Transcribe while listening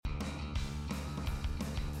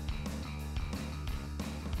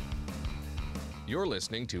You're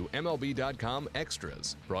listening to MLB.com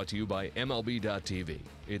Extras, brought to you by MLB.tv.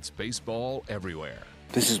 It's baseball everywhere.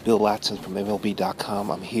 This is Bill Latson from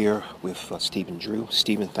MLB.com. I'm here with Stephen Drew.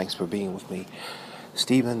 Stephen, thanks for being with me.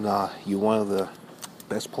 Stephen, you're one of the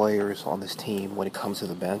best players on this team when it comes to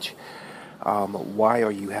the bench. Why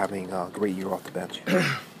are you having a great year off the bench?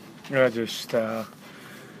 Just,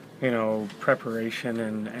 preparation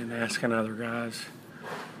and asking other guys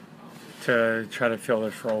to try to fill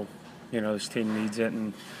this role. This team needs it,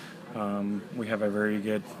 and we have a very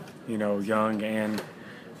good, young and,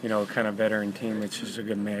 kind of veteran team, which is a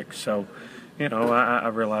good mix. So, I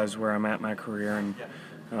realize where I'm at in my career,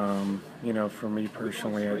 and, for me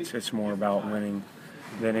personally, it's more about winning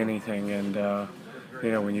than anything. And,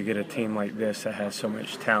 when you get a team like this that has so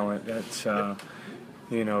much talent, that's,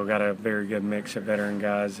 got a very good mix of veteran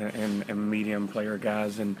guys and medium player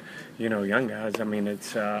guys and, young guys. I mean,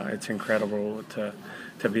 it's incredible to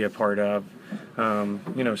be a part of.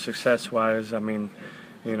 Success-wise, I mean,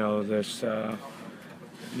 this, trying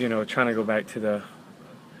to go back to the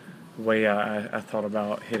way I thought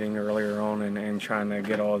about hitting earlier on and trying to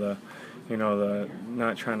get all the,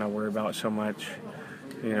 not trying to worry about so much,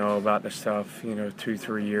 about the stuff,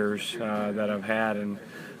 2-3 years that I've had, and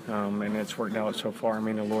it's worked out so far. I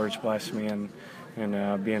mean, the Lord's blessed me and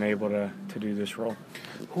being able to do this role.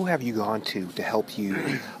 Who have you gone to help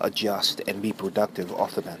you adjust and be productive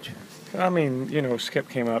off the bench? I mean, Skip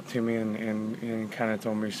came up to me and kind of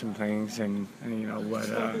told me some things and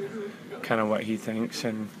what he thinks,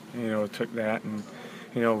 and, took that, and,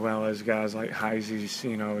 well as guys like Heisey's,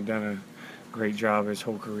 done a great job his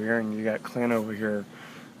whole career, and you got Clint over here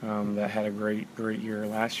that had a great year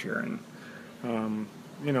last year, and,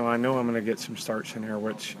 I know I'm going to get some starts in there,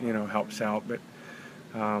 which, helps out, but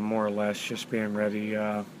more or less just being ready,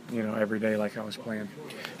 every day like I was playing.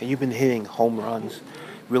 And you've been hitting home runs,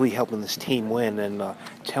 really helping this team win, and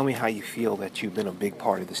tell me how you feel that you've been a big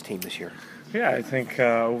part of this team this year. Yeah, I think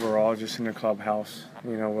overall just in the clubhouse,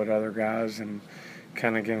 with other guys and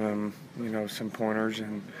kind of giving them, some pointers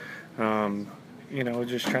and,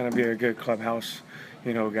 just trying to be a good clubhouse,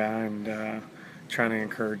 guy and trying to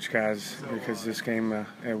encourage guys because this game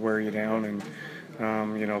it wear you down, and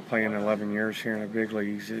playing 11 years here in the big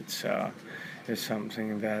leagues, it's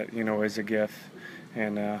something that is a gift,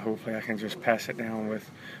 and hopefully I can just pass it down with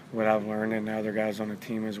what I've learned and the other guys on the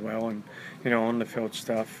team as well. And on the field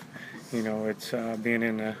stuff, it's being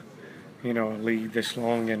in a league this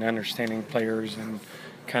long and understanding players and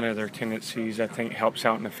kind of their tendencies, I think helps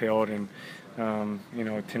out in the field, and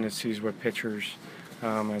tendencies with pitchers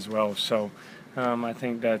as well. So I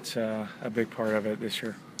think that's a big part of it this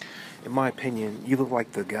year. In my opinion, you look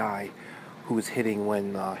like the guy who was hitting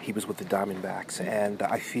when he was with the Diamondbacks, and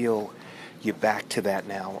I feel you're back to that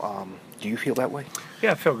now. Do you feel that way?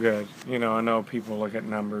 Yeah, I feel good. I know people look at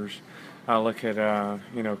numbers. I look at,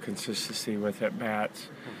 consistency with at-bats.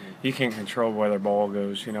 Mm-hmm. You can't control where the ball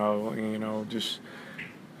goes, just,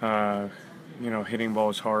 hitting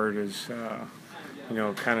balls hard is,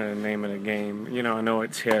 kind of the name of the game. I know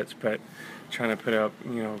it's hits, but trying to put up,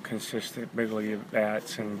 consistent big league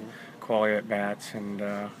at-bats and quality at-bats, and,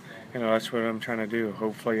 that's what I'm trying to do.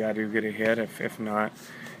 Hopefully I do get a hit. If not,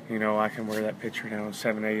 I can wear that pitcher down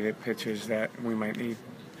 7-8 pitches that we might need.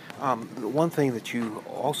 One thing that you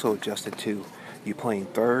also adjusted to, you playing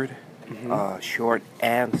third, mm-hmm. Short,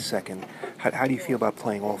 and second. How do you feel about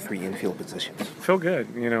playing all three infield positions? Feel good.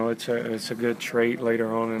 It's a good trait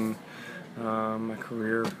later on in my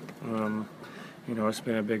career. It's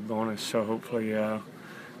been a big bonus. So hopefully,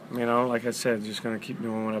 like I said, just going to keep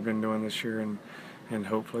doing what I've been doing this year, and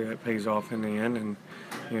hopefully that pays off in the end. And,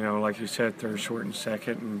 like you said, third, short, and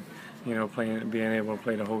second, and being able to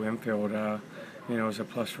play the whole infield, is a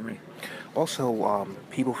plus for me. Also,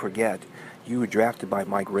 people forget you were drafted by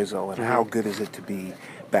Mike Rizzo, and how good is it to be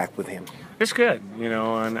back with him? It's good.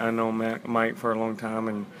 And I know Mike for a long time,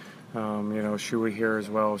 and, Shuey here as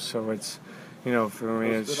well. So it's, for me,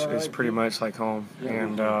 it's pretty much like home.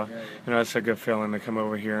 And, it's a good feeling to come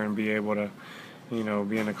over here and be able to,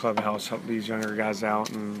 be in the clubhouse, help these younger guys out,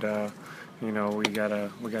 and, we got a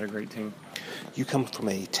great team. You come from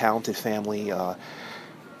a talented family.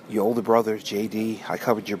 Your older brother, J.D., I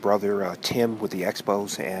covered your brother, Tim, with the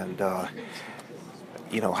Expos, and,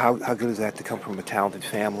 how good is that to come from a talented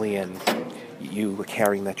family and you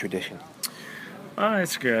carrying that tradition?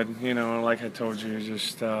 It's good. Like I told you,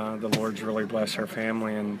 just the Lord's really blessed our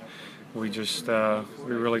family, and we just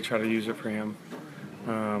we really try to use it for Him.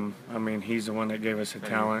 He's the one that gave us the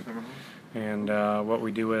talent, and what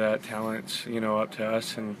we do with that talent's up to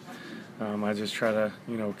us, and I just try to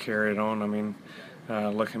carry it on.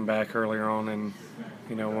 looking back earlier on, and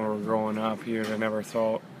when we were growing up, you'd have never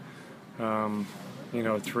thought,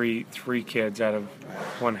 three kids out of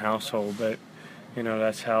one household, but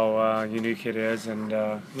that's how unique it is, and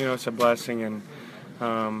it's a blessing, and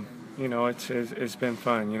it's been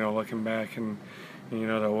fun, looking back, and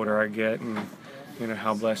the older I get, and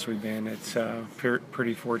how blessed we've been. It's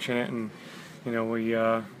pretty fortunate, and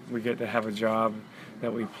we get to have a job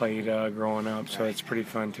that we played growing up, so it's pretty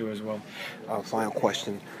fun too as well. Final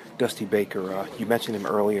question, Dusty Baker. You mentioned him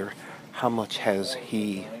earlier. How much has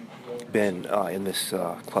he been in this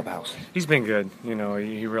clubhouse? He's been good.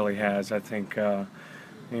 He really has. I think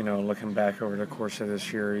looking back over the course of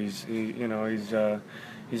this year, he's a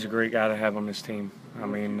great guy to have on this team. I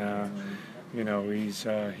mean,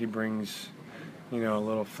 he brings a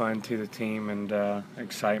little fun to the team, and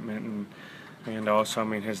excitement, and also,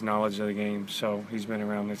 his knowledge of the game. So he's been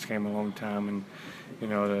around this game a long time, and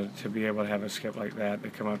to be able to have a skip like that to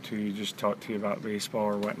come up to you, just talk to you about baseball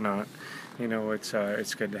or whatnot,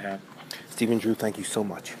 it's good to have. Stephen Drew, thank you so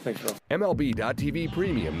much. Thanks, Bill. MLB.tv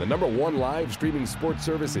Premium, the #1 live streaming sports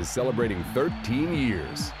service, is celebrating 13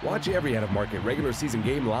 years. Watch every out-of-market regular season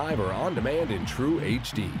game live or on demand in true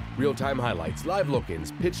HD. Real-time highlights, live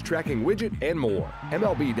look-ins, pitch tracking widget, and more.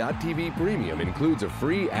 MLB.tv Premium includes a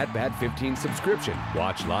free At-Bat 15 subscription.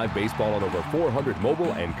 Watch live baseball on over 400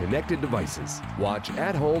 mobile and connected devices. Watch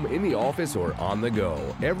at home, in the office, or on the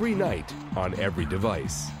go every night on every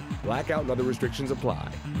device. Blackout and other restrictions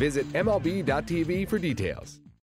apply. Visit MLB.tv for details.